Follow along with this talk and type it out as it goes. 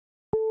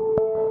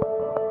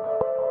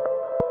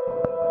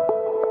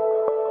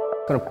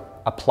going to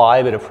apply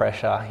a bit of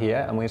pressure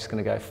here, and we're just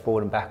going to go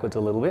forward and backwards a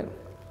little bit.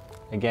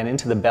 Again,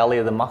 into the belly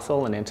of the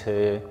muscle and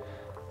into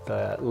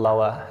the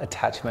lower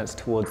attachments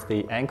towards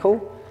the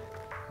ankle.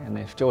 And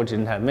if George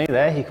didn't have me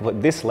there, he could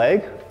put this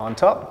leg on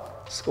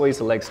top, squeeze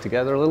the legs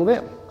together a little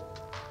bit.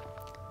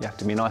 You have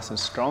to be nice and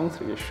strong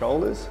through your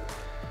shoulders.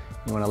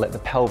 You want to let the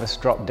pelvis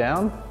drop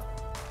down.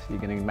 So you're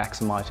going to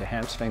maximize your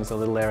hamstrings a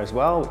little there as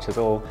well, which is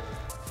all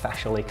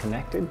fascially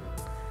connected.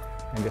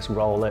 And just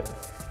roll it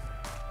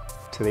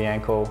to the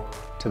ankle,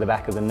 to the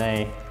back of the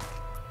knee.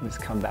 And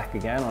just come back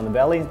again on the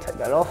belly and take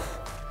that off.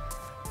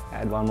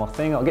 Add one more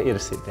thing. I'll get you to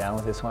sit down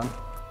with this one.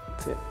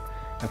 That's it.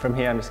 And from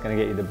here, I'm just going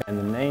to get you to bend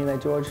the knee there,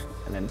 George,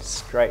 and then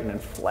straighten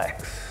and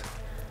flex.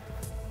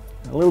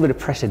 A little bit of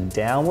pressure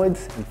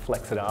downwards and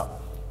flex it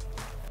up.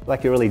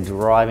 Like you're really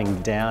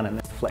driving down and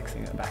then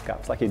flexing it back up.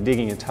 It's like you're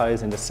digging your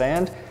toes into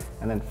sand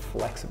and then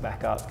flex it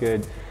back up.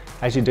 Good.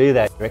 As you do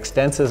that, your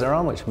extensors are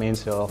on, which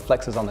means your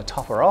flexors on the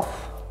top are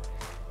off,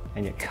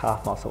 and your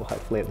calf muscle,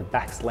 hopefully at the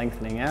back's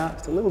lengthening out.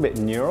 It's a little bit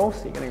neural,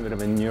 so you're getting a bit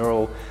of a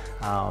neural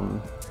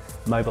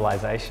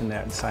mobilization there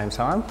at the same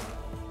time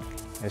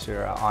as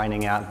you're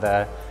ironing out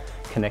the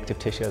connective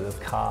tissue of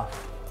the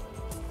calf.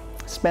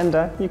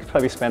 You could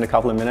probably spend a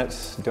couple of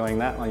minutes doing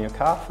that on your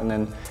calf and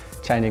then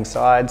changing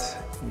sides.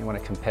 You want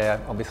to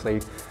compare.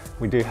 Obviously,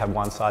 we do have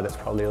one side that's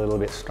probably a little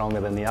bit stronger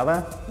than the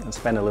other, and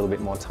spend a little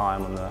bit more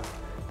time on the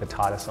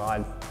tighter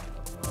side.